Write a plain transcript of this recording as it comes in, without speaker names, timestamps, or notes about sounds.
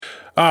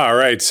All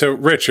right. So,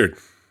 Richard,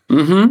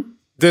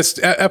 this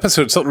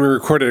episode is something we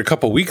recorded a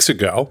couple weeks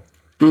ago.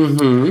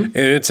 And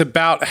it's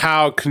about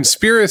how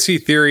conspiracy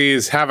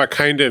theories have a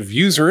kind of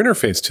user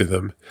interface to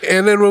them.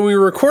 And then when we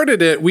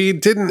recorded it, we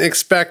didn't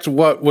expect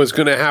what was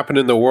going to happen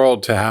in the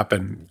world to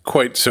happen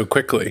quite so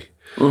quickly.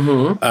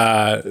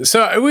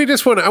 So we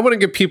just I want to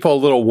give people a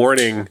little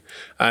warning,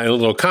 a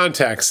little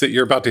context that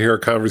you're about to hear a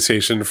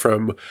conversation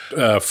from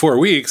 4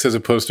 weeks as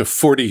opposed to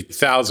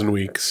 40,000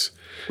 weeks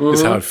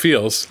is how it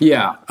feels.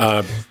 Yeah.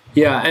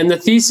 And the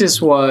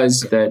thesis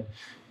was that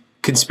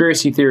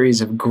conspiracy theories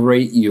have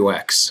great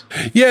UX.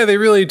 Yeah, they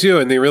really do.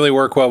 And they really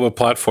work well with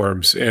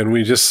platforms. And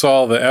we just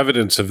saw the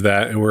evidence of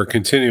that. And we're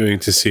continuing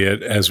to see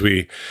it as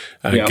we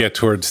get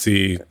towards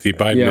the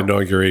Biden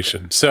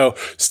inauguration. So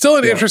still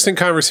an interesting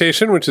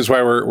conversation, which is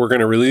why we're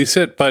going to release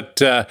it.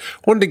 But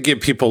wanted to give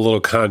people a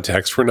little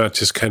context. We're not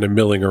just kind of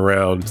milling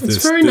around. It's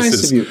very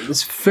nice of you.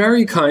 It's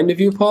very kind of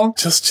you, Paul.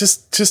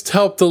 Just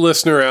help the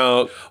listener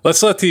out.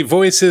 Let's let the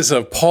voices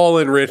of Paul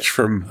and Rich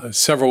from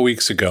several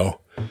weeks ago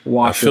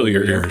fill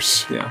your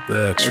ears. Yeah.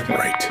 That's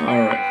right. All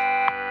right.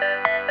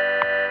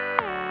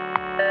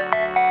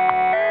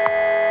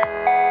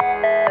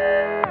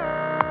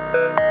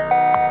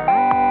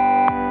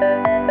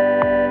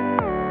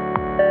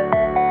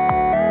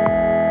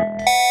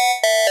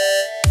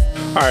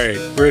 All right,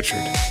 Richard.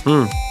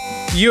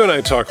 You and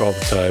I talk all the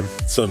time.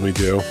 It's something we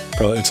do.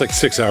 Probably it's like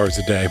 6 hours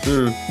a day.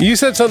 You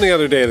said something the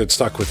other day that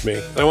stuck with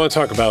me. I want to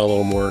talk about it a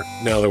little more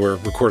now that we're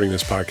recording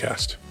this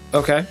podcast.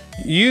 Okay.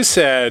 You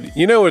said,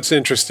 what's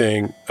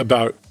interesting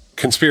about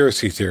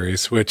conspiracy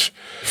theories, which,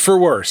 for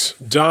worse,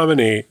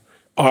 dominate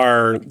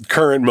our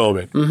current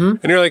moment.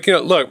 And you're like,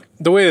 look,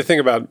 the way to think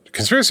about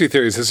conspiracy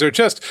theories is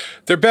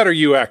they're better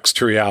UX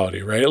to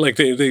reality, right? Like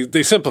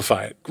they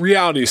simplify it.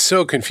 Reality is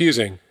so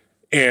confusing.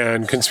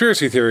 And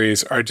conspiracy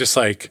theories are just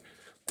like,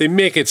 they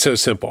make it so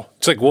simple.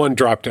 It's like one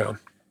drop down.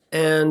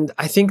 And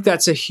I think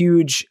that's a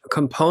huge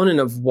component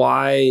of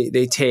why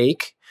they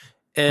take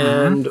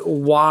and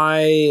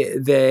why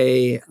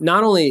they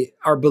not only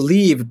are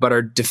believed, but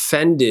are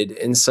defended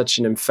in such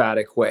an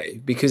emphatic way.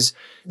 Because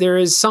there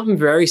is something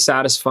very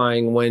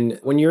satisfying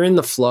when you're in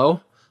the flow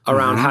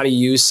around how to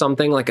use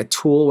something like a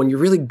tool, when you're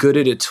really good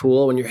at a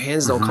tool, when your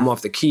hands don't come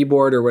off the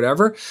keyboard or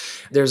whatever,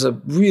 there's a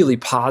really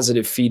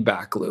positive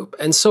feedback loop.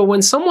 And so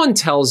when someone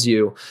tells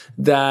you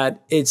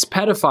that it's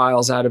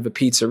pedophiles out of a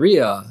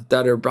pizzeria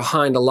that are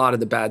behind a lot of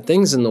the bad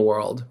things in the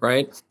world,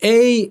 right?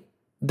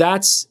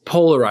 That's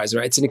polarizing,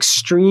 right? It's an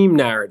extreme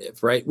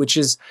narrative, right? Which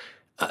is,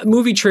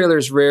 movie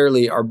trailers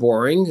rarely are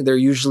boring. They're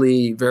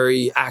usually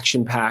very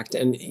action-packed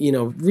and,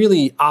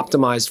 really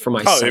optimized for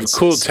my senses. They have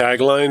cool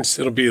taglines.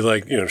 It'll be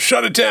like,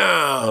 shut it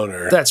down.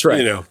 Or, that's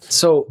right.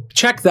 So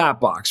check that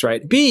box,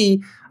 right?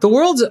 B,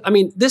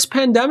 this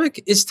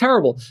pandemic is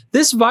terrible.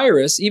 This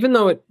virus, even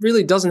though it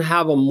really doesn't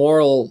have a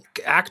moral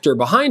actor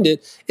behind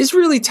it, is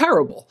really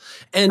terrible.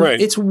 And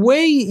it's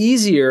way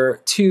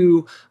easier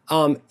to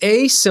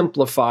A,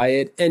 simplify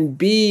it, and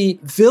B,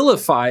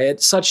 vilify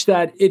it such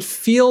that it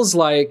feels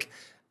like,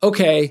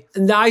 okay,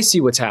 now I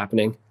see what's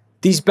happening.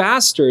 These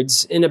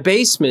bastards in a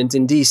basement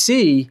in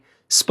DC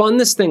spun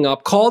this thing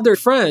up, called their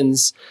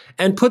friends,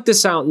 and put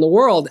this out in the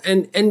world.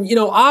 And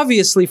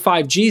obviously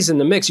 5G's in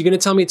the mix. You're going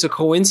to tell me it's a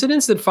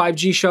coincidence that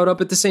 5G showed up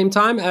at the same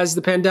time as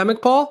the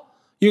pandemic, Paul?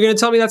 You're going to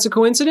tell me that's a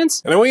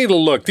coincidence? And I want you to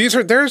look.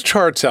 There's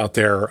charts out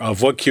there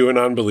of what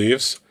QAnon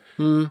believes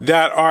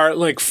that are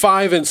like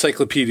 5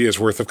 encyclopedias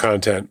worth of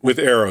content with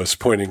arrows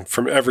pointing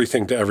from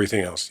everything to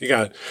everything else. You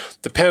got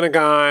the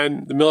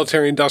Pentagon, the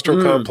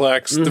military-industrial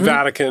complex, the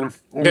Vatican.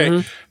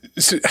 Okay,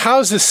 so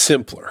how is this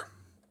simpler?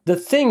 The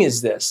thing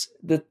is this.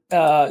 The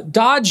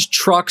Dodge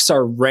trucks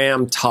are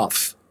Ram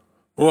tough.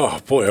 Oh,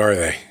 boy, are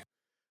they.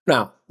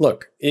 Now,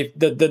 look, if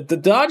the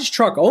Dodge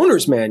truck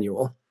owner's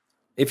manual,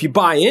 if you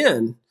buy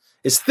in,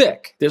 is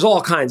thick. There's all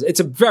kinds.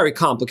 It's a very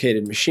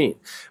complicated machine.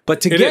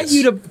 But to get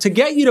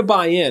you to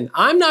buy in,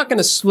 I'm not going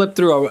to slip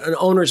through an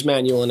owner's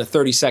manual in a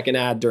 30-second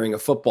ad during a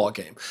football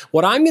game.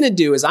 What I'm going to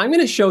do is I'm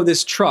going to show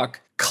this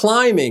truck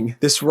climbing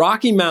this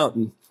rocky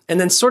mountain, and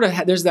then sort of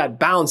there's that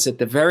bounce at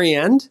the very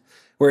end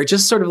where it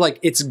just sort of like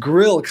its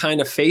grill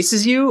kind of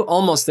faces you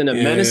almost in a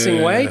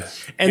menacing way.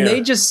 And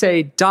they just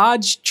say,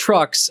 Dodge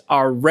trucks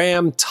are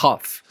Ram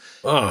tough.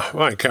 Oh,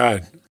 my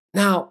God.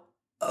 Now,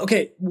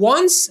 okay,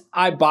 once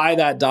I buy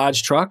that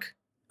Dodge truck,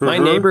 my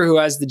neighbor who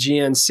has the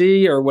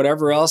GNC or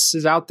whatever else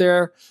is out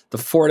there, the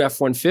Ford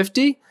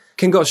F-150,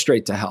 can go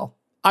straight to hell.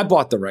 I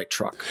bought the right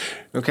truck,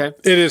 okay?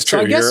 It is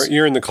true. So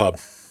you're in the club.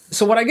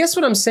 So what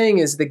I'm saying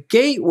is the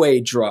gateway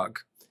drug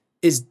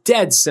is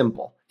dead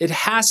simple. It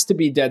has to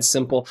be dead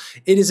simple.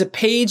 It is a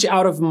page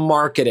out of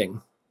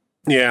marketing.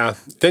 Yeah.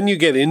 Then you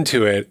get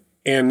into it,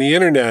 and the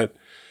internet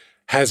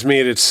has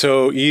made it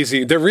so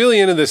easy. They're really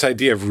into this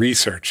idea of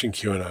research in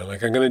QAnon.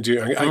 Like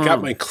I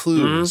got my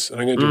clues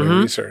and I'm going to do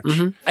my research.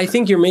 I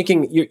think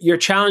you're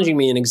challenging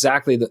me in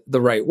exactly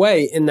the right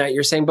way in that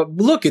you're saying, but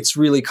look, it's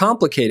really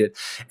complicated.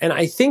 And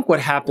I think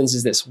what happens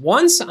is this.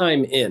 Once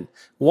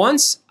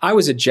I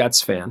was a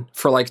Jets fan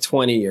for like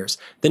 20 years.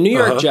 The New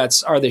York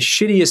Jets are the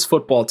shittiest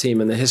football team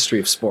in the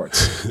history of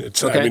sports.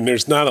 I mean,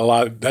 there's not a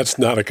lot. That's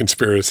not a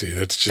conspiracy.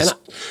 That's just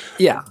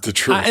the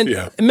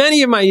truth.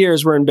 Many of my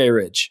years were in Bay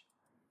Ridge,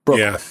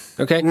 Brooklyn.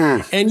 Yeah.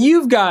 Okay. And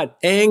you've got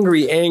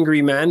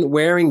angry men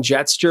wearing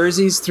Jets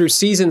jerseys through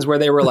seasons where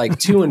they were like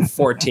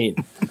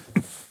 2-14.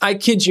 I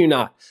kid you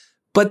not.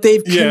 But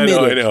they've committed.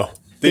 Yeah, I know.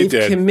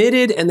 They've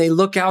committed, and they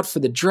look out for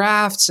the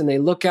drafts, and they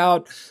look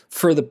out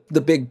for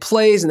the big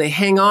plays, and they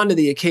hang on to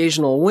the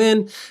occasional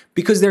win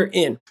because they're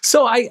in.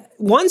 So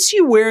once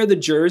you wear the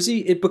jersey,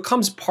 it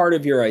becomes part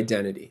of your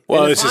identity.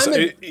 Well,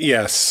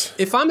 yes.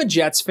 If I'm a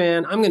Jets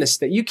fan, I'm going to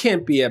stay. You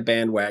can't be a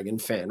bandwagon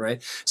fan,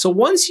 right? So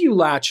once you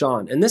latch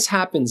on, and this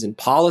happens in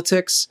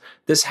politics,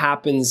 this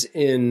happens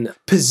in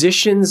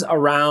positions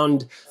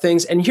around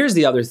things. And here's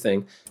the other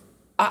thing.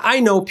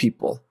 I know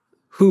people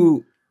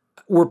who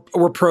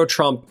were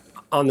pro-Trump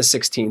on the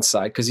 16th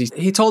side because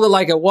he told it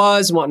like it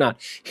was and whatnot.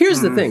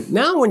 Here's the thing.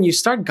 Now when you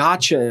start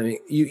gotcha,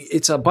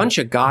 it's a bunch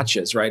of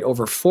gotchas, right,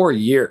 over 4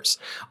 years,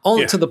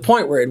 only to the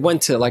point where it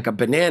went to like a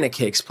banana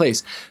cakes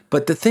place.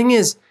 But the thing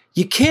is,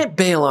 you can't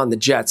bail on the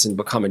Jets and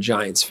become a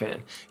Giants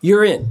fan.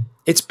 You're in.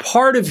 It's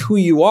part of who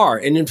you are.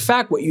 And in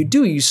fact, what you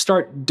do, you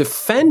start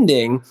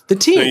defending the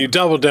team. No, you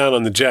double down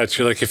on the Jets.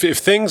 You're like, if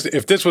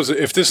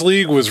this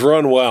league was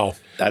run well,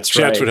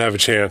 Jets would have a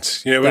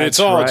chance. You know, but it's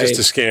all just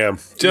a scam.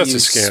 A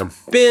scam.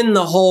 Spin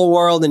the whole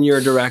world in your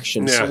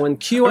direction. Yeah. So when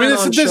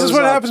QAnon this is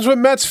what happens with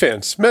Mets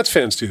fans. Mets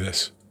fans do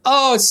this.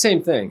 Oh, it's the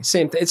same thing.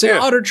 It's an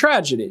utter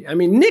tragedy. I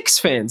mean, Knicks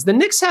fans. The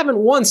Knicks haven't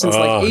won since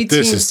like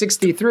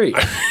 1863.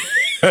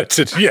 That's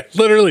it. Yeah,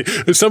 literally.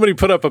 Somebody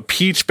put up a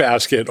peach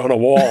basket on a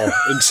wall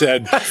and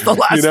said, "That's the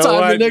last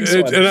time the Knicks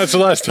won." And that's the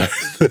last time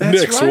the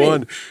Knicks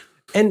won.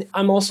 And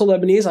I'm also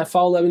Lebanese. I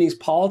follow Lebanese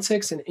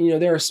politics, and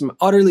there are some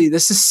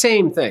this is the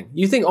same thing.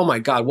 You think, oh my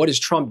God, what has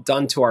Trump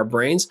done to our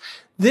brains?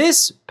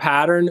 This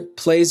pattern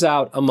plays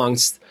out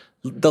amongst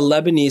the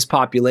Lebanese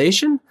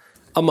population,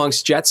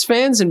 amongst Jets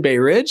fans in Bay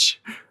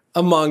Ridge,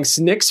 amongst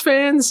Knicks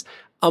fans,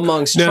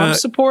 amongst Trump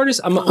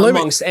supporters,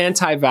 amongst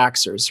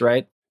anti-vaxxers,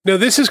 right? No,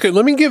 this is good.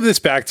 Let me give this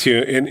back to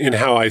you in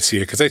how I see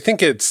it, because I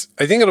think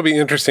it'll be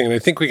interesting, and I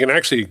think we can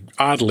actually,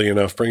 oddly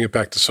enough, bring it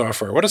back to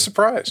software. What a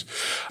surprise.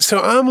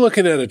 So I'm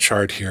looking at a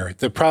chart here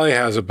that probably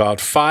has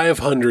about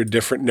 500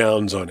 different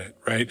nouns on it,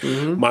 right?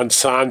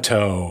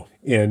 Monsanto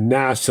and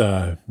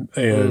NASA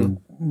and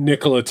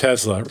Nikola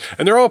Tesla.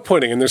 And they're all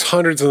pointing, and there's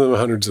hundreds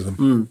of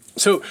them.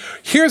 So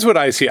here's what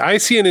I see. I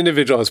see an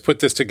individual has put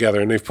this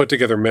together, and they've put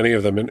together many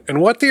of them.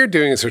 And what they're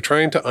doing is they're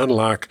trying to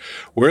unlock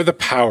where the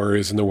power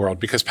is in the world,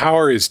 because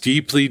power is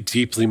deeply,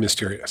 deeply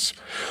mysterious.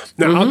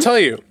 Now, I'll tell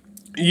you,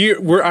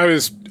 I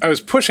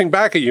was pushing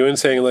back at you and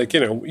saying, like,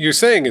 you're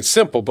saying it's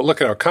simple, but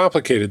look at how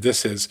complicated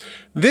this is.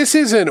 This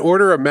is an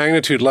order of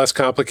magnitude less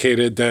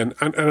complicated than,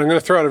 and I'm going to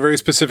throw out a very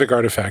specific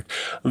artifact,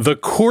 the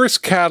course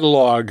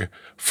catalog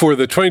for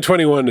the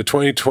 2021 to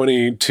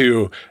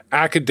 2022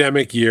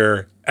 academic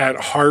year at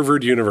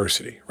Harvard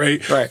University,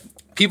 right? Right.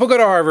 People go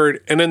to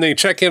Harvard and then they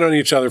check in on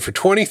each other for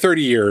 20,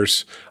 30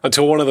 years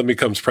until one of them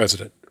becomes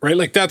president, right?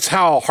 Like that's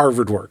how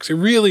Harvard works. It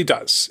really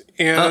does.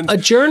 And a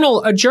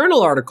journal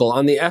article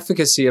on the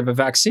efficacy of a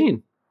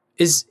vaccine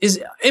is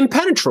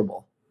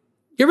impenetrable.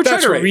 You ever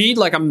try to read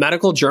like a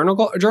medical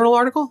journal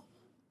article?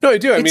 No, I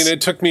do. I mean,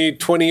 it took me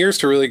 20 years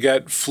to really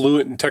get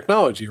fluent in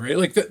technology, right?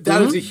 Like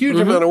that is a huge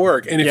amount of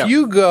work. And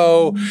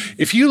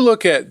if you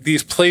look at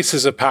these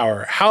places of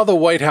power, how the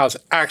White House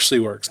actually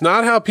works,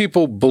 not how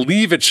people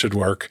believe it should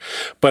work,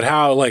 but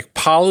how like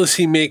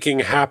policy making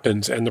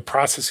happens and the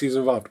processes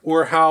involved,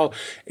 or how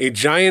a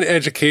giant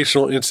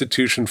educational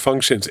institution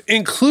functions,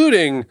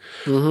 including,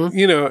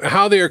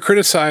 how they are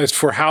criticized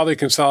for how they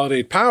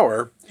consolidate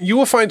power, you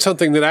will find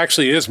something that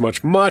actually is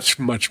much, much,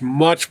 much,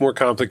 much more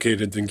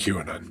complicated than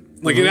QAnon.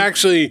 Like it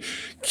actually,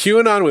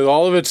 QAnon with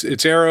all of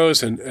its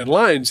arrows and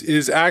lines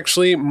is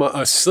actually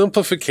a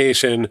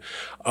simplification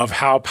of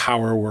how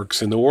power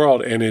works in the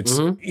world. And it's,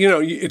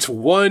 it's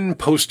one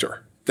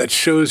poster that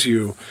shows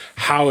you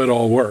how it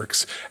all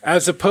works,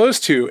 as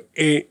opposed to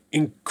a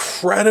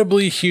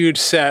incredibly huge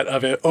set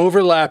of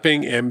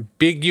overlapping,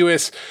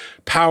 ambiguous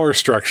power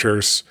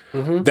structures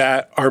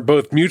that are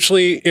both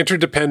mutually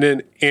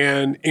interdependent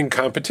and in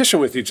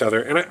competition with each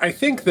other. And I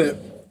think that,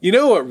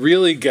 what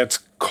really gets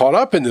caught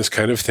up in this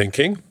kind of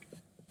thinking,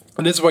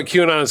 and this is why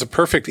QAnon is a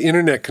perfect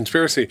internet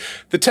conspiracy,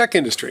 the tech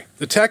industry.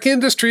 The tech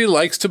industry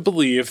likes to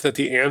believe that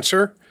the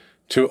answer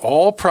to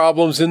all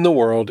problems in the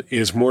world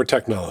is more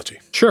technology.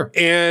 Sure.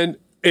 And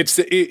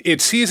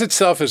it sees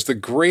itself as the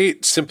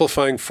great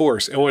simplifying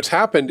force. And what's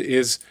happened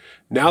is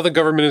now the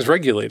government is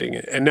regulating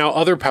it. And now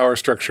other power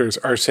structures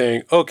are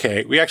saying,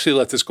 okay, we actually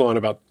let this go on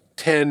about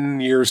 10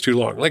 years too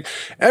long. Like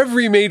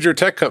every major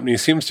tech company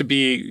seems to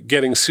be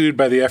getting sued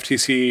by the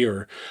FTC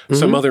or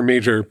some other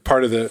major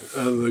part of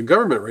the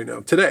government right now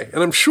today.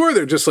 And I'm sure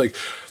they're just like,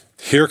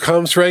 here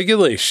comes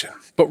regulation.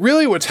 But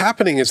really what's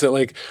happening is that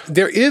like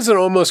there is an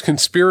almost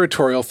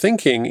conspiratorial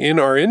thinking in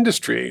our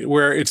industry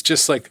where it's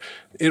just like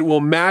it will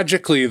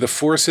magically, the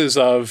forces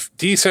of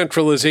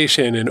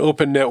decentralization and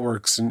open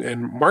networks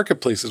and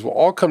marketplaces will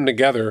all come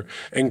together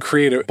and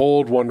create a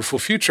bold, wonderful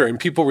future. And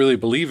people really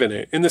believe in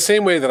it. In the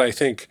same way that I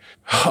think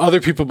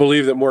other people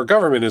believe that more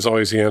government is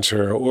always the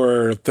answer,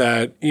 or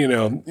that,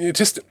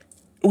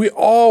 we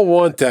all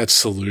want that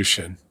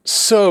solution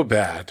so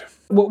bad.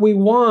 What we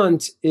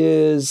want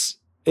is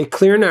a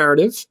clear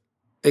narrative,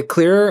 a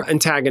clear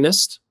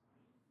antagonist,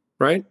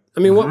 right? I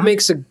mean, what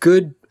makes a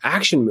good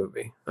action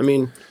movie? I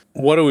mean,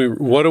 what do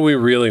we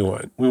really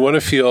want? We want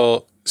to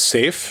feel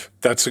safe.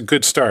 That's a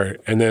good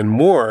start. And then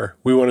more,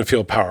 we want to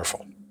feel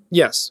powerful.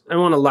 Yes. I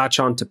want to latch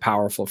on to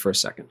powerful for a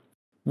second.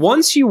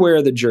 Once you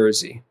wear the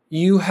jersey,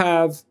 you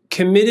have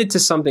committed to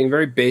something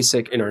very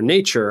basic in our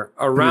nature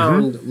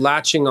around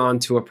latching on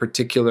to a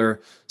particular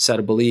set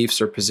of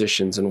beliefs or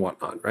positions and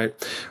whatnot, right?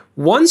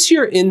 Once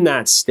you're in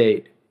that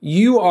state,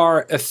 you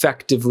are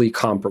effectively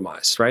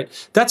compromised, right?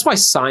 That's why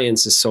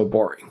science is so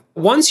boring.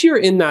 Once you're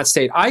in that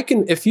state,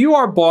 if you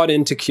are bought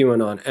into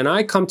QAnon and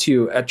I come to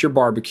you at your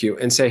barbecue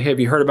and say, hey, have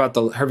you heard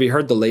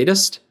the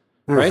latest?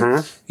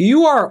 Right?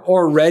 You are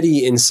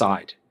already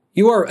inside.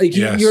 You are,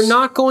 you're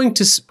not going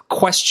to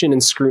question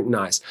and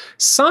scrutinize.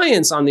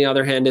 Science, on the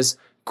other hand, is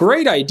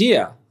great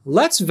idea.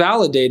 Let's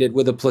validate it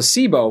with a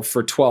placebo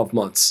for 12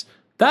 months.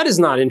 That is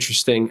not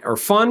interesting or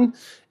fun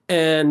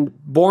and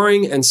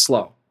boring and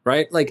slow.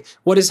 Right? Like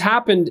what has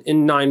happened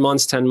in 9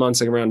 months, 10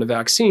 months around a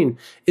vaccine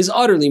is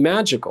utterly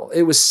magical.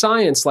 It was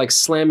science like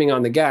slamming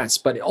on the gas,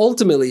 but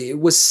ultimately it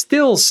was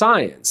still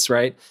science,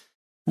 right?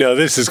 No,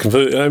 this is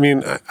completely,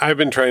 I've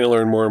been trying to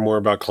learn more and more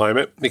about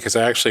climate because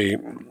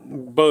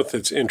both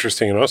it's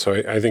interesting and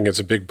also I think it's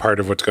a big part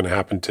of what's going to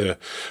happen to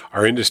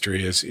our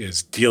industry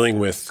is dealing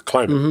with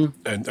climate.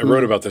 And I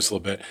wrote about this a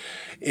little bit.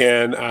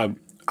 And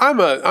I'm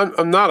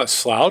not a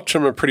slouch.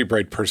 I'm a pretty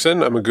bright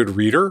person. I'm a good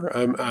reader.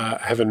 I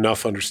have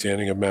enough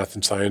understanding of math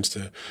and science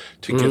to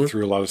get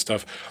through a lot of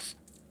stuff.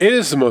 It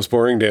is the most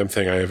boring damn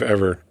thing I have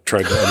ever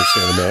tried to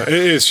understand about. It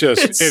is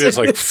just, it's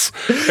like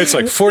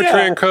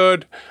Fortran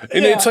code.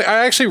 And it's like,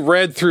 I actually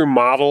read through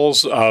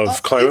models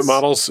of climate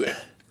models.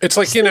 It's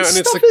like, and it's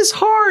stuff like, is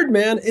hard,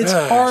 man. It's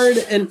hard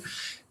and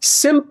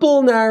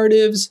simple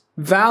narratives,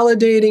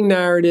 validating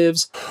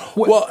narratives.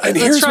 Well, and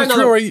here's what's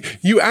real, right?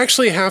 You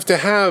actually have to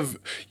have,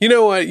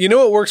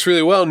 what works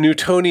really well?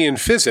 Newtonian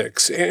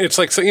physics. It's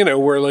like,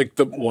 where like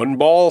the one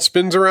ball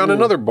spins around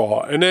another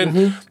ball. And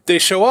then they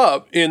show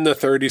up in the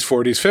 30s,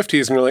 40s,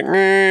 50s, and they're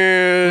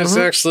like, it's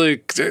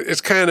actually,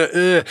 it's kind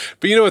of,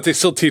 but you know what they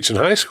still teach in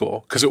high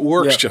school? Because it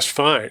works just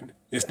fine.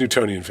 It's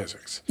Newtonian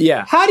physics.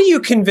 Yeah. How do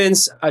you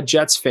convince a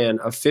Jets fan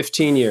of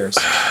 15 years?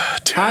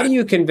 How do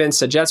you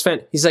convince a Jets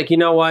fan? He's like, you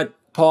know what,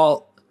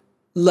 Paul,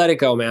 let it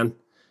go, man.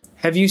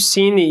 Have you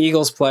seen the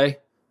Eagles play?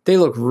 They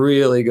look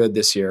really good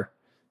this year.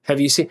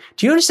 Do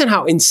you understand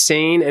how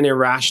insane and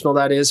irrational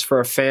that is for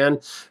a fan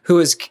who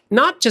has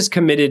not just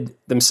committed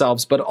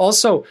themselves, but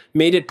also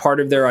made it part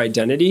of their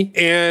identity?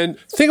 And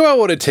think about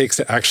what it takes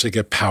to actually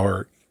get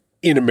power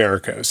in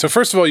America. So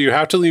first of all, you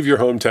have to leave your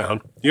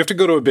hometown. You have to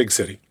go to a big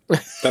city.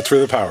 That's where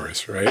the power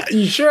is, right?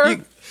 You sure?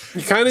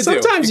 You kind of do.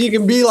 Sometimes you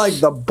can be like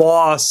the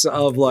boss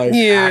of like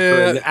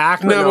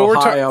Akron,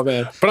 Ohio,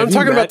 man. But I'm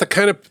talking about the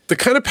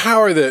kind of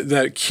power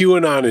that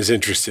QAnon is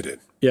interested in.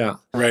 Yeah.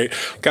 Right.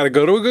 Got to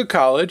go to a good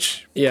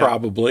college,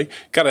 probably.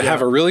 Got to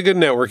have a really good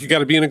network. You got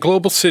to be in a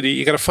global city.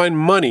 You got to find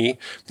money.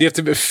 You have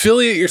to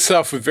affiliate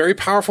yourself with very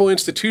powerful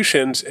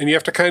institutions, and you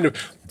have to kind of,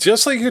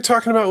 just like you're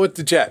talking about with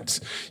the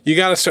Jets, you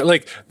got to start,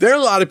 like, there are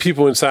a lot of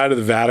people inside of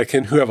the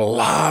Vatican who have a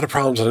lot of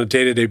problems on a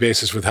day-to-day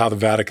basis with how the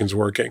Vatican's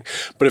working.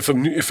 But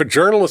if a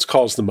journalist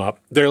calls them up,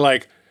 they're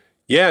like,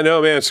 yeah,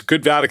 no, man, it's a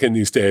good Vatican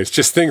these days.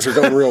 Just things are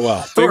going real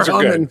well. Things are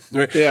good.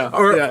 Right?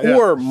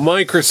 Or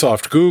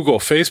Microsoft, Google,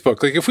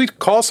 Facebook. Like if we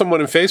call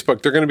someone in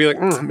Facebook, they're going to be like,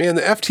 man,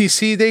 the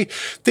FTC,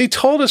 they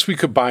told us we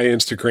could buy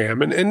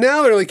Instagram. And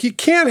now they're like, you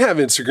can't have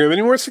Instagram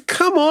anymore. It's like,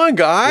 come on,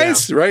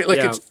 guys. Right?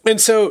 Like and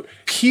so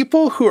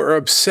people who are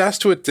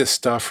obsessed with this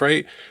stuff,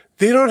 right?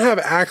 They don't have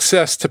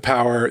access to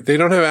power. They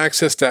don't have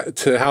access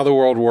to how the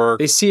world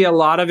works. They see a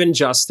lot of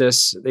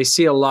injustice. They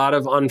see a lot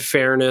of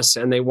unfairness,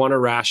 and they want to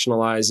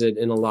rationalize it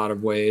in a lot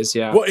of ways.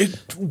 Yeah. Well,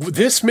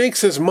 this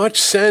makes as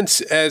much sense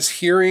as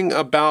hearing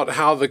about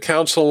how the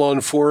Council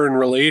on Foreign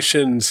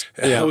Relations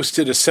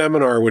hosted a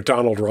seminar with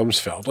Donald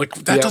Rumsfeld. Like,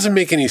 that doesn't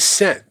make any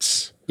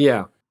sense.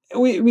 Yeah.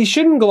 We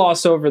shouldn't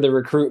gloss over the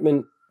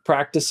recruitment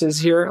practices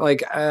here.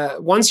 Like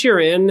once you're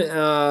in,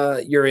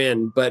 you're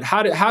in. But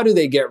how do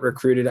they get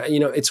recruited?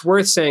 It's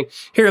worth saying.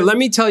 Here, let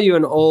me tell you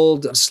an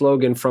old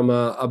slogan from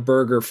a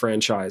burger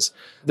franchise.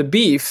 The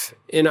beef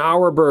in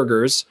our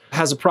burgers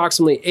has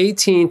approximately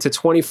 18 to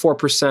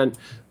 24%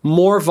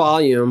 more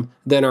volume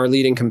than our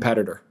leading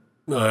competitor.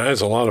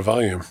 That's a lot of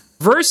volume.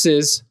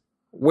 Versus,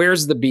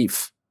 where's the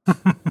beef?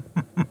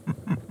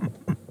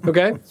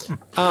 Okay.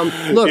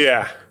 Look,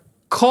 Yeah.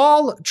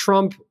 call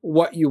Trump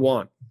what you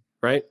want,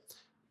 right?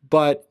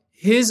 But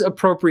his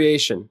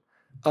appropriation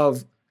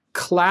of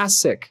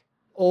classic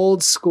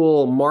old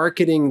school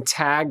marketing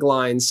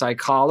tagline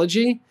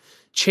psychology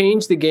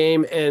changed the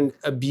game and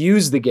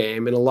abused the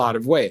game in a lot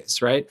of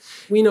ways, right?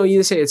 We know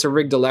you say it's a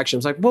rigged election.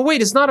 It's like, well,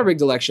 wait, it's not a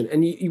rigged election.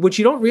 And what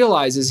you don't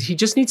realize is he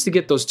just needs to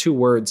get those two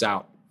words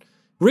out.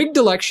 Rigged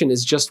election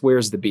is just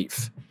where's the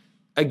beef?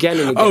 Again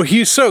and again. Oh,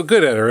 he's so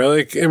good at it, right?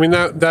 Like, I mean,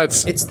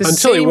 that's it's the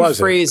until same he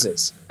wasn't.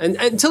 phrases, and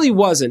until he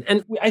wasn't.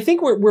 And I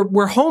think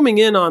we're homing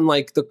in on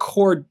like the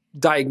core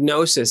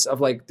diagnosis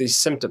of like the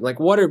symptom, like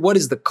what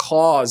is the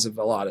cause of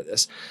a lot of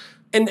this.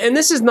 And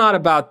this is not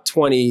about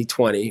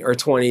 2020 or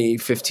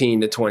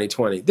 2015 to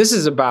 2020. This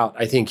is about,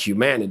 I think,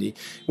 humanity,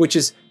 which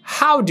is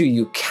how do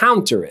you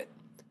counter it?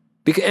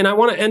 And I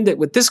want to end it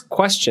with this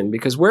question,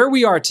 because where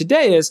we are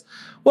today is,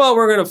 well,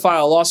 we're going to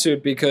file a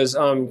lawsuit because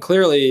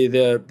clearly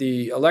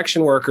the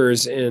election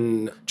workers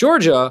in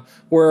Georgia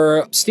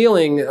were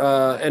stealing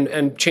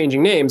and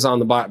changing names on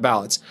the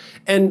ballots.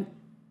 And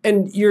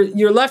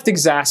you're left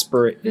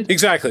exasperated.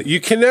 Exactly. You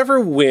can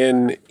never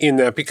win in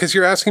that because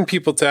you're asking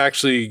people to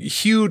actually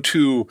hew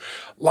to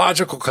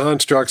logical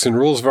constructs and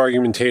rules of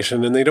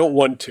argumentation, and they don't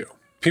want to.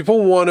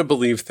 People want to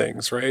believe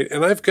things, right?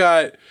 And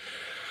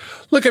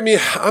look, I mean,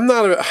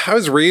 I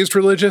was raised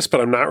religious,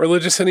 but I'm not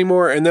religious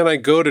anymore. And then I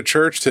go to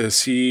church to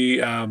see,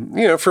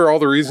 for all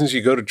the reasons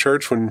you go to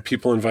church when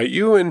people invite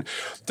you. And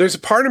there's a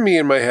part of me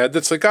in my head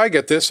that's like, I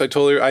get this.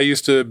 I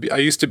used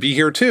to be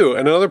here too.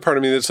 And another part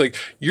of me that's like,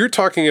 you're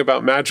talking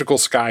about magical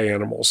sky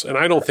animals, and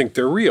I don't think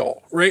they're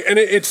real, right? And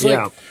it's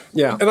like,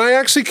 yeah. And I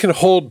actually can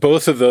hold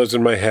both of those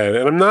in my head.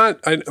 And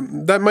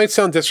that might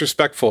sound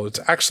disrespectful. It's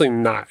actually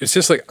not. It's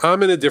just like,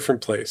 I'm in a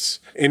different place.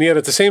 And yet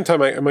at the same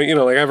time, I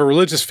have a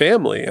religious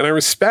family, and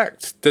I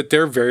respect that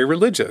they're very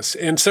religious.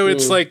 And so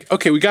it's like,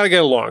 okay, we got to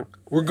get along.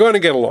 We're going to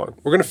get along.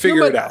 We're going to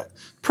figure it out.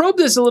 Probe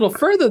this a little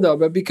further, though,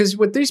 but because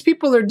what these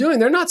people are doing,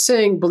 they're not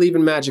saying believe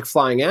in magic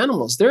flying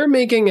animals. They're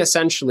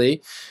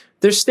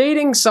they're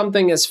stating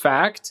something as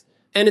fact,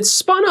 and it's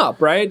spun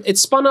up, right?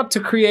 It's spun up to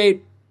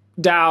create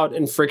doubt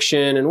and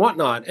friction and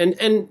whatnot.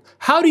 And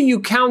how do you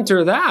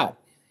counter that?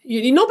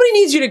 Nobody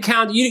needs you to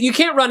counter. You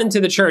can't run into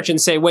the church and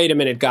say, wait a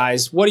minute,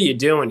 guys, what are you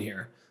doing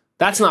here?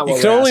 That's not what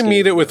you can only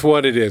meet it with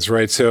what it is,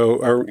 right?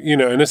 So,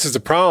 and this is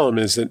the problem,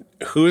 is that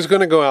who's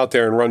going to go out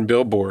there and run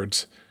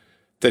billboards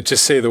that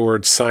just say the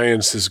word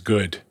science is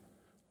good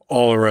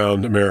all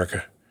around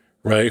America,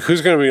 right?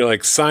 Who's going to be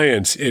like,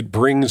 science, it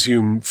brings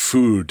you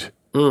food,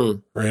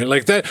 right?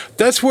 Like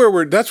that's where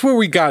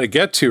we got to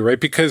get to, right?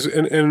 Because,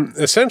 and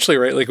essentially,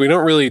 right, like we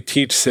don't really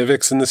teach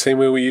civics in the same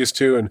way we used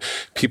to, and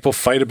people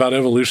fight about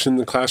evolution in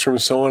the classroom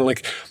and so on.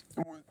 Like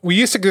we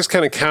used to just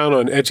kind of count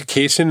on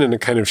education in a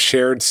kind of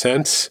shared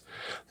sense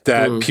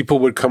that people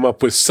would come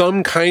up with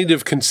some kind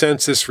of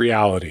consensus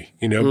reality,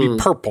 be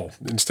purple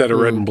instead of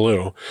red and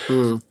blue.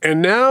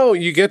 And now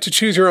you get to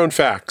choose your own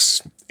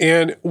facts.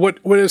 And what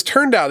has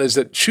turned out is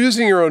that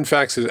choosing your own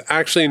facts is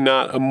actually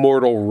not a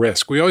mortal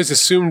risk. We always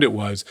assumed it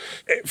was.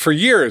 For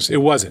years,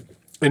 it wasn't.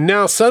 And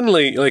now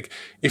suddenly, like,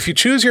 if you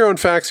choose your own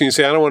facts and you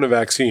say, I don't want a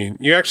vaccine,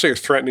 you actually are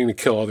threatening to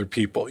kill other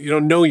people. You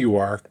don't know you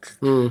are,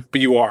 but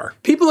you are.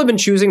 People have been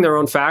choosing their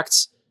own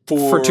facts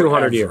for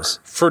 200 years.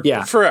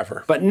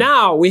 Forever. But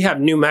now we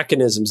have new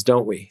mechanisms,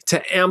 don't we,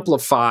 to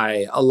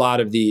amplify a lot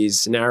of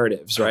these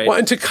narratives, right? Well,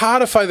 and to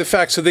codify the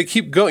facts so they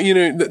keep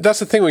going. That's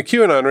the thing with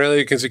QAnon,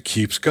 really, because it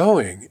keeps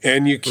going.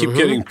 And you keep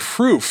getting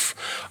proof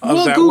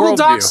of that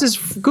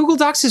worldview. Google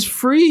Docs is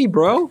free,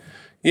 bro.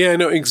 Yeah,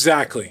 no,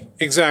 exactly.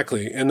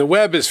 And the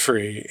web is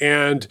free,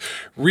 and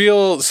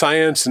real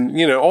science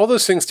and, all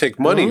those things take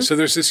money. So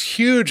there's this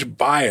huge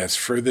bias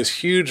for this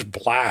huge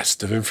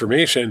blast of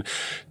information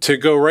to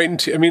go right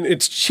into,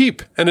 it's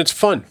cheap and it's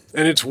fun,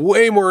 and it's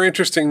way more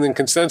interesting than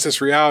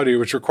consensus reality,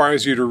 which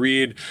requires you to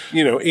read,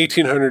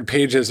 1,800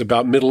 pages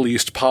about Middle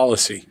East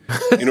policy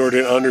in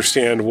order to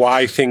understand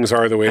why things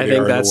are the way they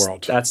are in the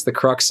world. That's the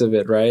crux of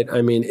it, right?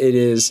 It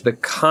is the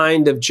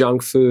kind of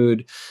junk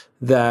food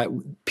that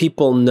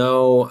people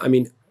know.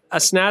 A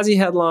snazzy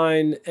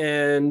headline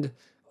and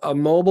a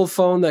mobile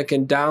phone that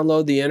can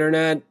download the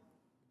internet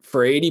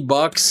for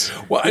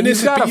 $80. Well, and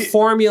you've got a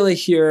formula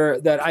here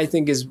that I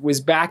think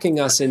was backing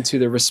us into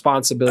the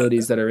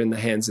responsibilities that are in the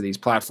hands of these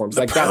platforms.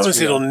 The problem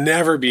is it'll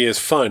never be as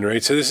fun,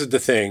 right? So this is the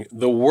thing.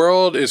 The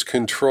world is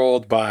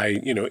controlled by,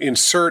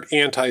 insert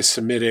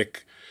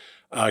anti-Semitic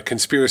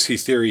conspiracy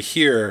theory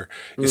here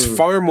is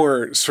far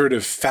more sort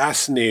of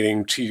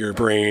fascinating to your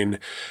brain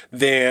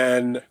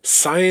than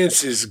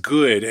science is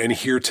good and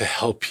here to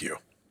help you.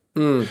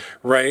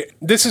 Right?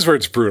 This is where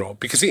it's brutal,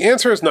 because the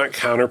answer is not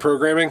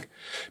counter-programming,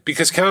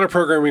 because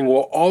counter-programming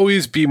will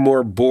always be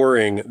more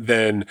boring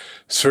than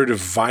sort of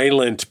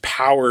violent,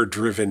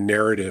 power-driven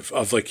narrative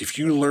of like, if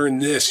you learn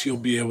this, you'll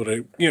be able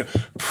to,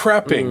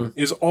 prepping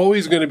is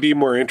always going to be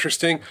more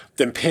interesting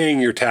than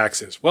paying your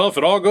taxes. Well, if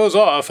it all goes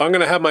off, I'm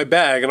going to have my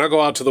bag and I'll go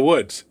out to the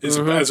woods,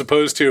 as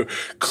opposed to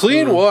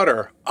clean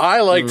water.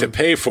 I like to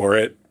pay for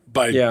it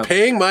by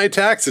paying my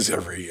taxes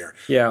every year.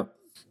 Yeah.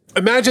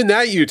 Imagine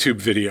that YouTube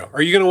video.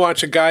 Are you going to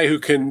watch a guy who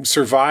can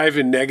survive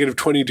in negative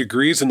 20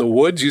 degrees in the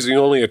woods using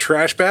only a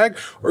trash bag?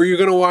 Or are you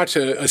going to watch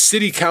a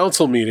city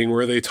council meeting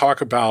where they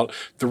talk about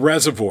the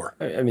reservoir?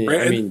 I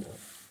mean,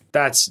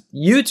 that's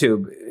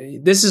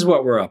YouTube. This is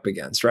what we're up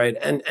against, right?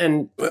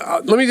 And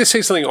let me just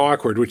say something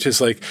awkward, which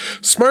is like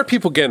smart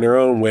people get in their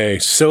own way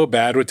so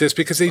bad with this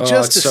because they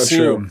just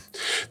assume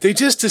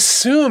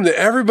that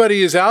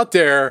everybody is out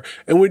there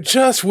and we're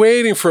just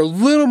waiting for a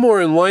little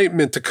more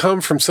enlightenment to come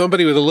from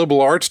somebody with a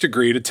liberal arts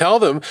degree to tell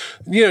them,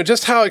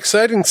 just how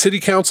exciting city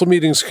council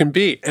meetings can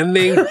be. And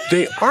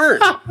they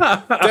aren't.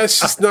 That's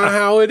just not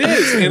how it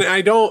is. And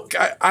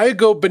I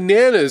go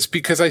bananas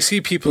because I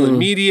see people in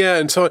media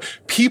and so on.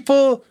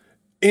 People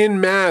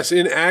in mass,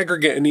 in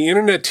aggregate, and the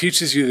internet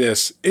teaches you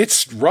this,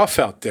 it's rough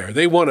out there.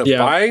 They want to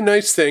buy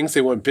nice things.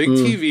 They want big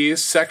TVs,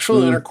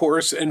 sexual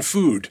intercourse, and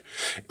food.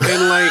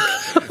 And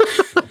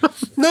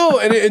no,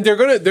 and they're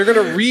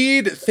gonna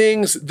read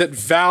things that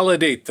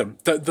validate them.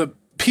 The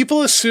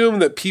people assume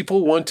that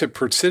people want to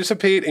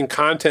participate in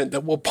content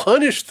that will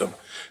punish them.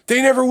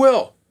 They never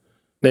will.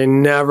 They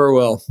never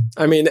will.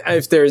 I mean,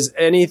 if there's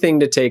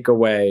anything to take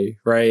away,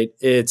 right,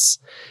 it's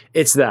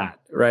that,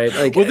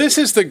 right? Well, this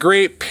is the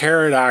great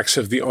paradox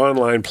of the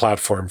online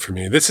platform for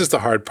me. This is the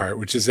hard part,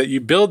 which is that you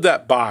build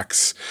that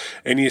box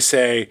and you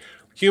say,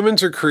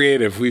 humans are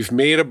creative. We've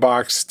made a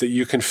box that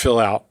you can fill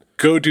out.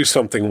 Go do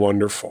something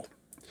wonderful.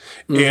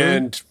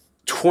 And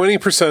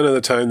 20% of the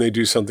time they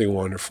do something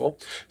wonderful.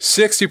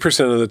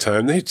 60% of the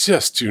time they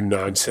just do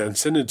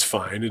nonsense and it's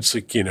fine. It's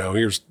like,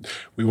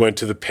 we went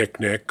to the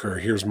picnic or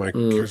here's my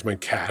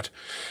cat.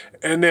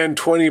 And then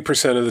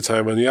 20% of the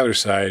time on the other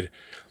side,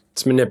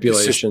 it's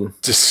manipulation.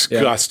 It's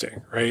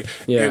disgusting, right?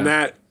 Yeah. And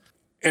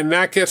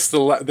that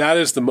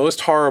is the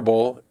most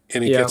horrible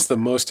and it gets the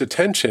most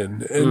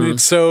attention. And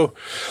it's so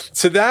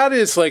that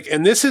is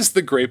and this is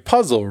the great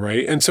puzzle,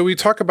 right? And so we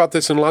talk about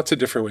this in lots of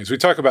different ways. We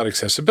talk about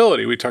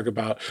accessibility. We talk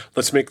about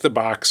let's make the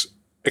box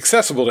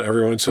accessible to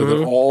everyone so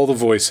that all the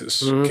voices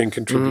can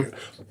contribute.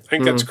 I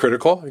think that's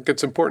critical. I think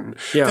it's important.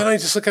 Yeah. Then I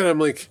just look at it, I'm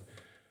like,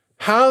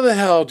 how the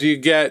hell do you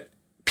get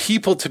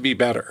people to be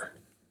better?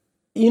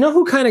 You know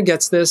who kind of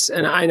gets this?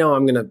 And I know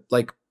I'm going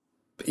to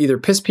either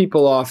piss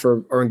people off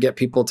or get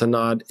people to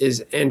nod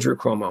is Andrew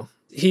Cuomo.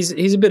 He's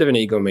a bit of an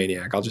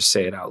egomaniac. I'll just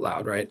say it out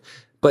loud, right?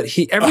 But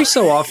he every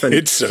so often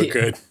it's so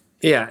good.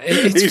 Yeah,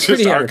 it's he's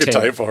just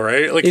archetypal,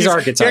 right? He's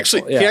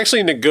archetypal. He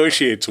actually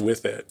negotiates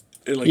with it.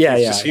 He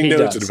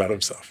knows it about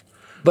himself.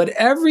 But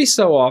every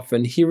so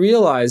often he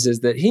realizes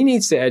that he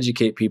needs to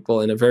educate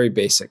people in a very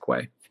basic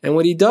way. And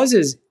what he does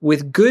is,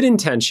 with good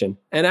intention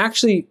and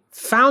actually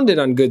founded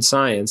on good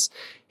science,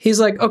 he's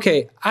like,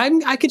 okay,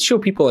 I could show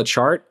people a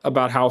chart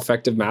about how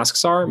effective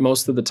masks are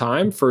most of the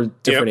time for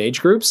different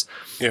age groups.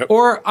 Yep.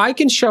 Or I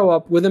can show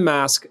up with a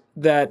mask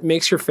that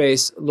makes your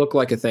face look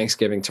like a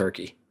Thanksgiving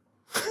turkey.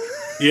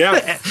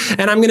 Yeah.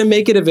 And I'm going to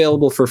make it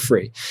available for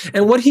free.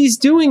 And what he's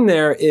doing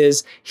there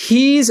is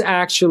he's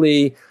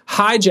actually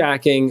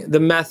hijacking the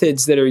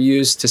methods that are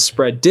used to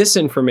spread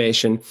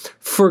disinformation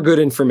for good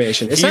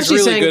information. Essentially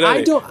he's really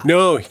saying, good at it.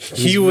 No,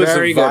 he was a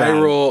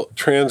viral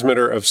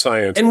transmitter of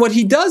science. And what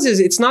he does is,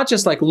 it's not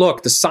just like,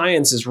 look, the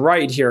science is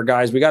right here,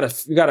 guys. We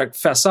gotta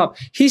fess up.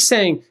 He's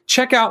saying,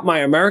 check out my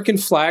American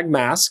flag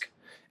mask.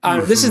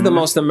 This is the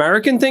most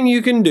American thing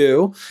you can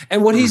do.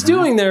 And what he's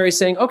doing there is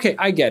saying, okay,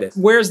 I get it.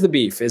 Where's the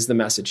beef is the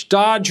message.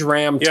 Dodge,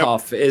 ram,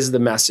 tough is the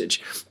message.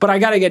 But I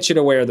got to get you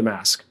to wear the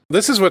mask.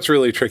 This is what's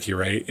really tricky,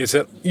 right? Is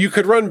that you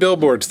could run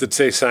billboards that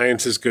say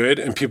science is good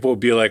and people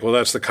would be like, well,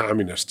 that's the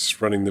communists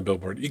running the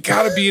billboard. You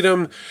got to beat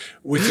them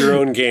with your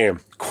own game.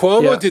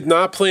 Cuomo did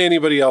not play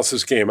anybody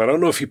else's game. I don't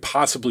know if he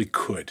possibly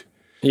could.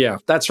 Yeah,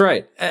 that's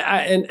right.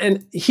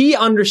 And he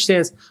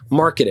understands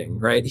marketing,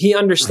 right? He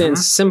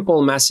understands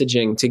simple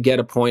messaging to get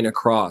a point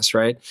across,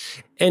 right?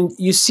 And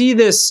you see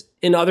this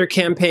in other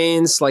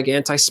campaigns, like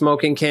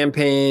anti-smoking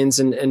campaigns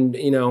and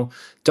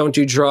don't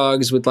do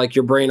drugs with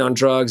your brain on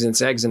drugs and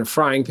it's eggs in a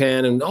frying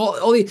pan and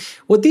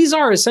what these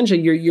are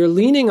essentially, you're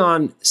leaning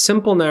on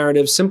simple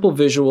narratives, simple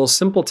visuals,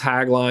 simple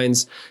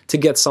taglines to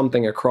get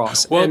something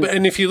across. Well,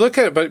 and if you look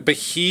at it, but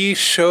he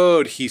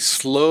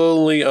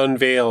slowly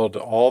unveiled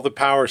all the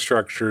power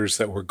structures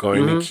that were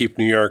going to keep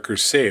New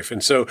Yorkers safe.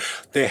 And so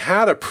they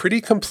had a pretty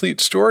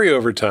complete story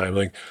over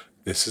time.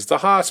 This is the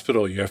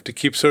hospital. You have to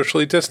keep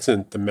socially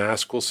distant. The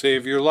mask will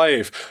save your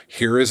life.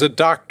 Here is a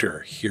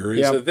doctor. Here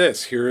is a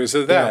this. Here is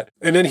a that.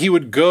 And then he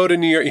would go to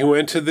New York. He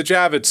went to the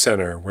Javits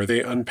Center where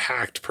they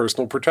unpacked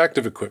personal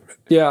protective equipment.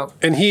 Yeah.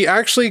 And he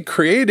actually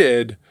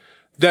created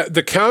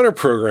the counter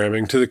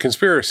programming to the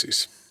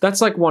conspiracies.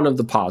 That's one of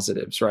the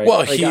positives, right?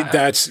 Well,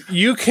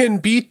 you can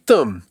beat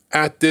them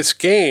at this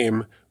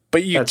game,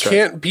 but you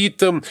can't beat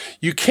them.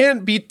 You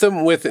can't beat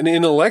them with an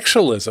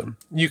intellectualism.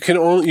 You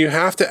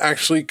have to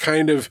actually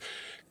kind of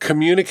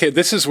communicate.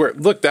 This is where,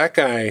 look, that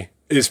guy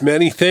is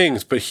many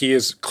things, but he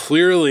is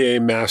clearly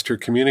a master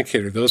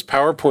communicator. Those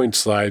PowerPoint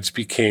slides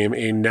became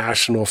a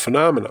national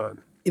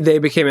phenomenon. They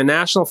became a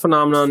national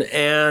phenomenon,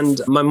 and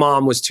my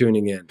mom was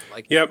tuning in.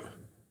 Yep.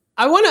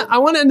 I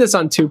want to end this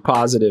on two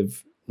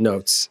positive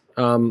notes.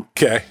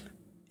 Okay.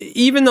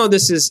 Even though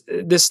this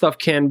stuff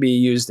can be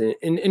used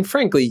in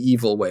frankly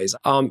evil ways.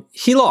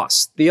 He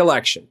lost the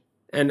election.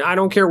 And I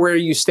don't care where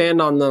you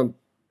stand on the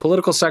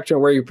political sector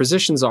and where your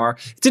positions are.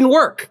 It didn't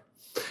work.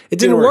 It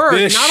didn't work.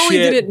 Not only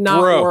did it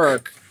not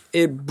work,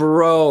 it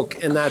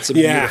broke. And that's a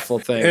beautiful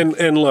thing.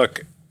 And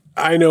look,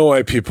 I know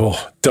why people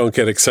don't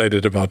get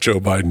excited about Joe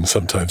Biden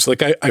sometimes.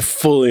 Like, I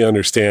fully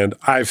understand.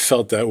 I've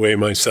felt that way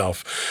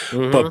myself.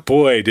 But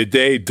boy, did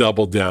they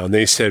double down.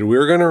 They said,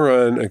 we're going to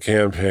run a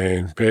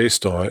campaign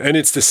based on, and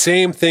it's the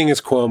same thing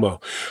as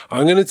Cuomo.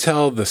 I'm going to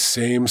tell the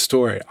same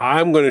story.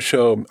 I'm going to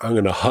show, I'm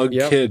going to hug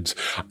kids.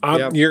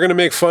 You're going to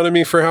make fun of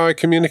me for how I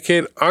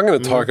communicate. I'm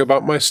going to talk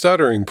about my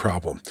stuttering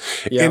problem.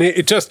 And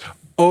it just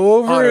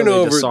over and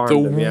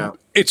over,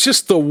 it's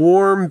just the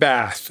warm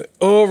bath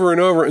over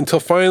and over until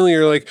finally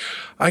you're like,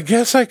 I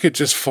guess I could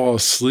just fall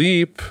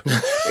asleep.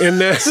 And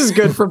this is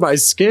good for my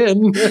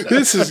skin.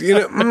 This is,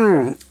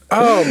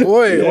 oh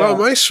boy, wow,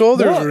 my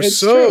shoulders are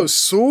so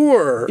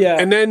sore. Yeah.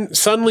 And then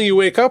suddenly you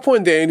wake up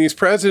one day and he's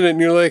president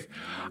and you're like,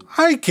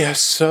 I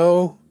guess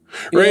so.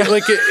 Right?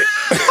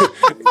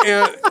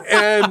 Yeah.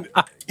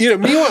 Like,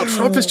 meanwhile,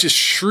 Trump is just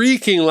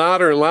shrieking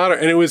louder and louder.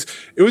 And it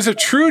was a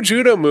true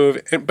judo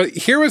move. But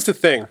here was the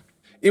thing.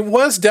 It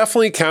was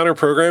definitely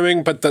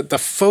counter-programming, but the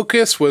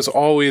focus was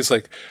always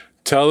like,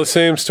 tell the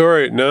same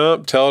story. No,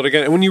 tell it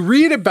again. And when you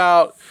read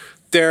about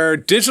their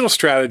digital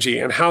strategy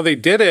and how they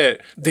did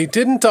it, they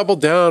didn't double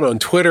down on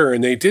Twitter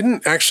and they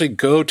didn't actually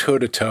go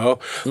toe-to-toe.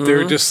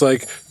 They're just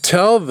like,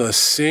 tell the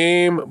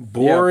same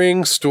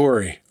boring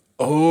story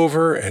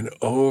over and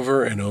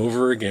over and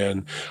over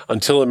again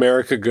until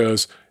America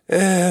goes,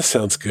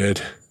 sounds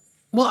good.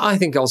 Well, I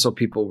think also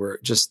people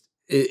were just,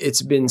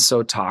 it's been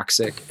so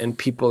toxic and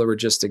people were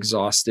just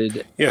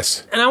exhausted.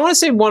 Yes. And I want to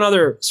say one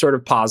other sort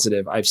of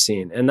positive I've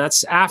seen, and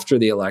that's after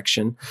the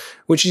election,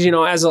 which is,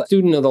 as a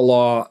student of the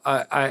law,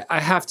 I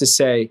have to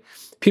say,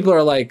 people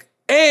are like,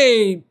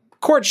 hey,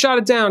 court shot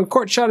it down,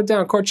 court shot it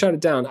down, court shot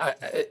it down.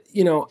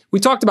 We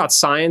talked about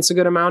science a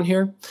good amount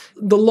here.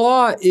 The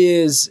law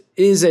is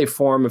a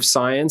form of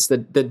science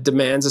that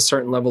demands a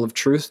certain level of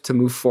truth to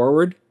move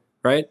forward,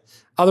 right?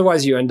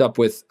 Otherwise, you end up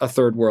with a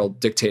third world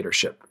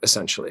dictatorship,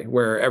 essentially,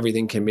 where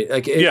everything can be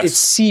like it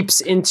seeps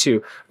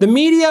into the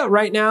media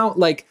right now.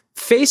 Like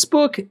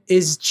Facebook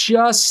is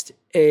just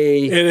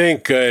it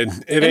ain't good.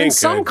 In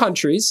some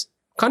countries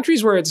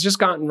where it's just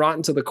gotten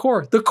rotten to the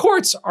core, the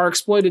courts are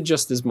exploited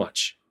just as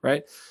much,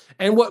 right?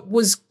 And what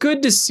was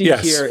good to see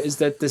here is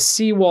that the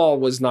seawall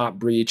was not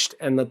breached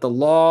and that the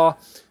law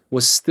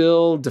was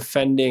still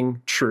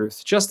defending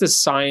truth. Just as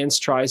science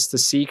tries to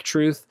seek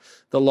truth,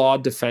 the law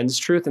defends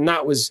truth. And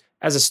that was,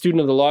 as a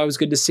student of the law, it was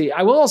good to see.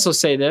 I will also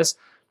say this.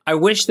 I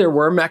wish there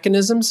were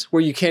mechanisms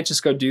where you can't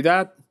just go do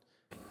that.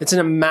 It's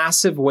a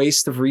massive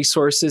waste of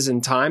resources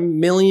and time.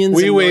 Millions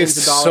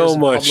of dollars of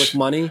public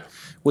money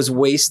was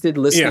wasted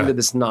listening to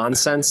this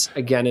nonsense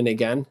again and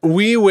again.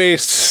 We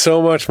waste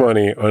so much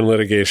money on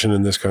litigation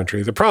in this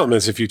country. The problem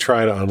is if you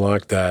try to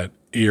unlock that,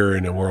 you're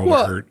in a world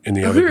of hurt in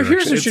the other direction.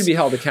 Here's who should be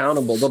held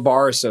accountable. The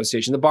Bar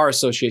Association. The Bar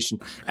Association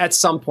at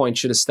some point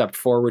should have stepped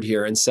forward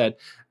here and said,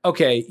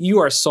 okay, you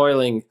are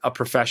soiling a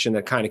profession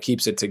that kind of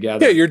keeps it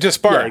together. Yeah, you're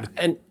disbarred.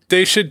 Yeah, and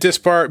they should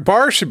disbar.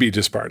 Bars should be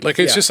disbarred. Like,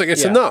 it's just like,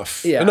 it's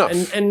enough. Yeah.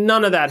 Enough. And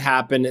none of that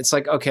happened. It's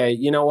like, okay,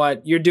 you know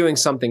what? You're doing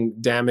something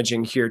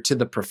damaging here to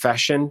the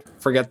profession.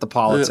 Forget the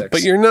politics.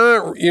 But you're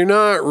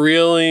not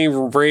really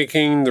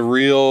breaking the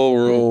real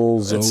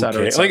rules. Et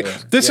cetera, et cetera.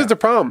 Like, this is the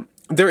problem.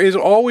 There is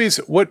always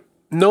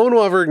no one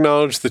will ever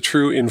acknowledge the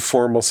true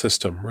informal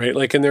system, right?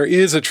 Like, and there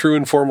is a true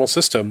informal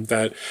system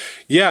that,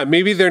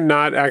 maybe they're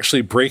not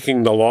actually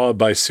breaking the law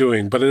by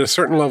suing, but at a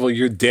certain level,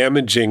 you're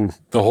damaging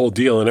the whole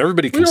deal and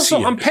everybody can see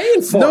it. I'm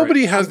paying for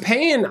Nobody it. has.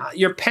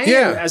 You're paying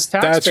as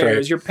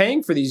taxpayers. You're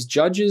paying for these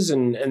judges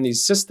and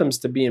these systems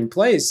to be in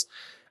place.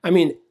 I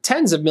mean,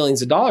 tens of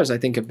millions of dollars, I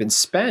think, have been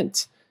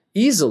spent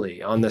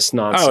easily on this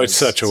nonsense. Oh, it's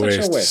such a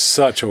waste.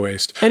 Such a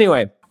waste.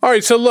 Anyway. All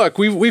right, so look,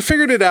 we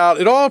figured it out.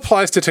 It all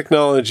applies to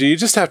technology. You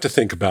just have to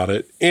think about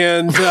it.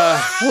 And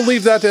we'll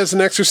leave that as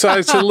an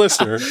exercise to the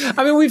listener.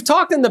 I mean, we've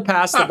talked in the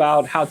past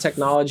about how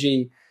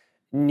technology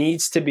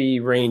needs to be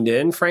reined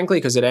in, frankly,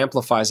 because it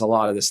amplifies a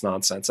lot of this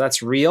nonsense.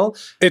 That's real.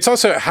 It's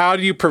also, how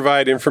do you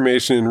provide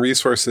information and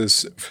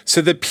resources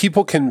so that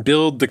people can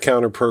build the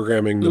counter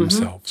programming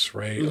themselves,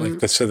 right?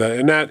 Like so that,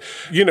 and that,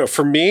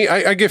 for me,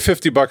 I give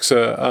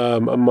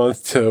 $50 a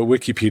month to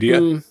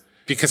Wikipedia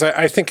because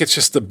I think it's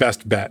just the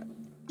best bet.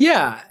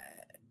 Yeah.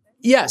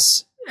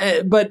 Yes.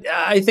 But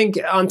I think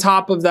on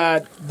top of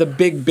that, the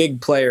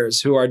big players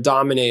who are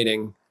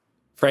dominating,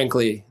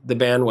 frankly, the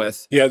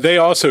bandwidth. Yeah, they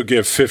also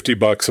give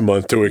 $50 a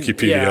month to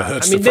Wikipedia. Yeah,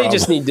 That's they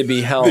just need to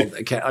be held.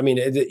 I mean,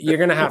 you're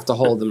going to have to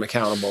hold them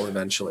accountable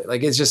eventually.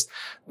 Like, it's just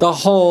the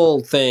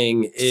whole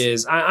thing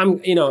is.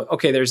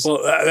 There's.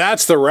 Well,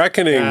 that's the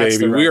reckoning,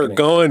 baby. We are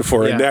going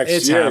for it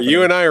next year. Happening.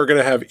 You and I are going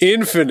to have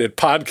infinite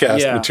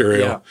podcast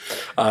material.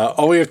 Yeah.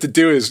 All we have to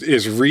do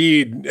is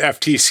read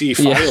FTC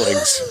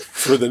filings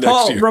for the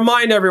next year.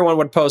 Remind everyone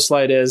what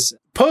Postlight is.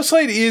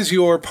 Postlight is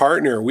your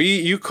partner.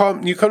 You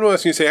come to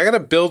us and you say, I got to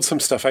build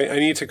some stuff. I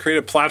need to create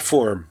a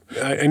platform.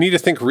 I need to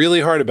think really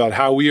hard about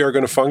how we are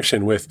going to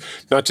function with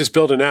not just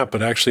build an app,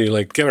 but actually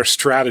like get our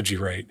strategy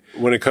right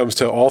when it comes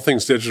to all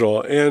things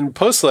digital. And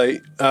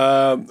Postlight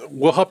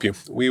will help you.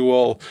 We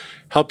will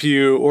help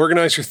you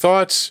organize your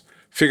thoughts,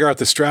 figure out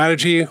the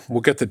strategy.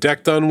 We'll get the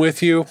deck done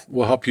with you.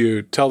 We'll help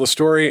you tell the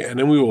story, and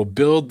then we will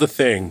build the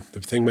thing.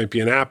 The thing might be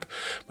an app,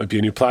 might be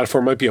a new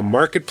platform, might be a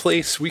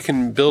marketplace. We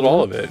can build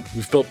all of it.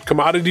 We've built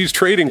commodities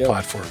trading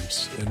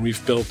platforms, and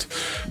we've built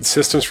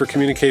systems for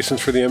communications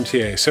for the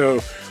MTA.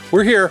 So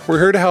we're here. We're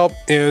here to help,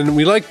 and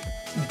we like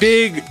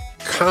big,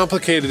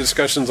 complicated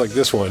discussions like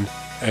this one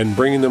and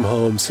bringing them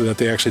home so that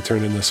they actually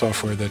turn into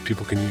software that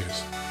people can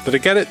use. Did I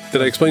get it?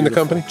 Did I explain the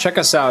company? Check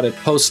us out at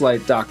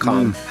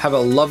postlight.com. Have a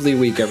lovely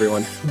week,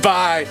 everyone.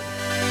 Bye.